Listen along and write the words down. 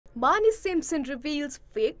Marnie Simpson reveals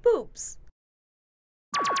fake boobs.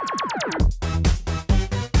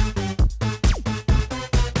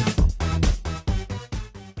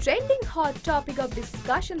 Trending hot topic of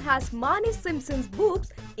discussion has Marnie Simpson's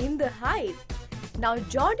boobs in the hype. Now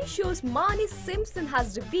Geordie Shore's Marnie Simpson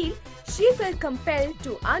has revealed she felt compelled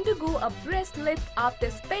to undergo a breast lift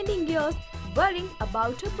after spending years worrying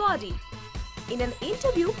about her body. In an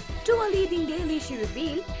interview to a leading daily, she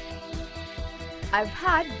revealed, "I've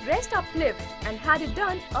had breast uplift and had it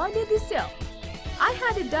done earlier this year. I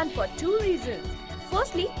had it done for two reasons.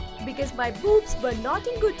 Firstly, because my boobs were not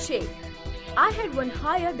in good shape. I had one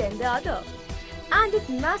higher than the other, and it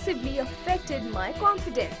massively affected my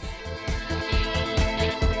confidence.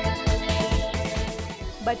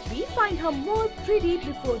 But we find her more pretty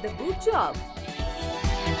before the boob job.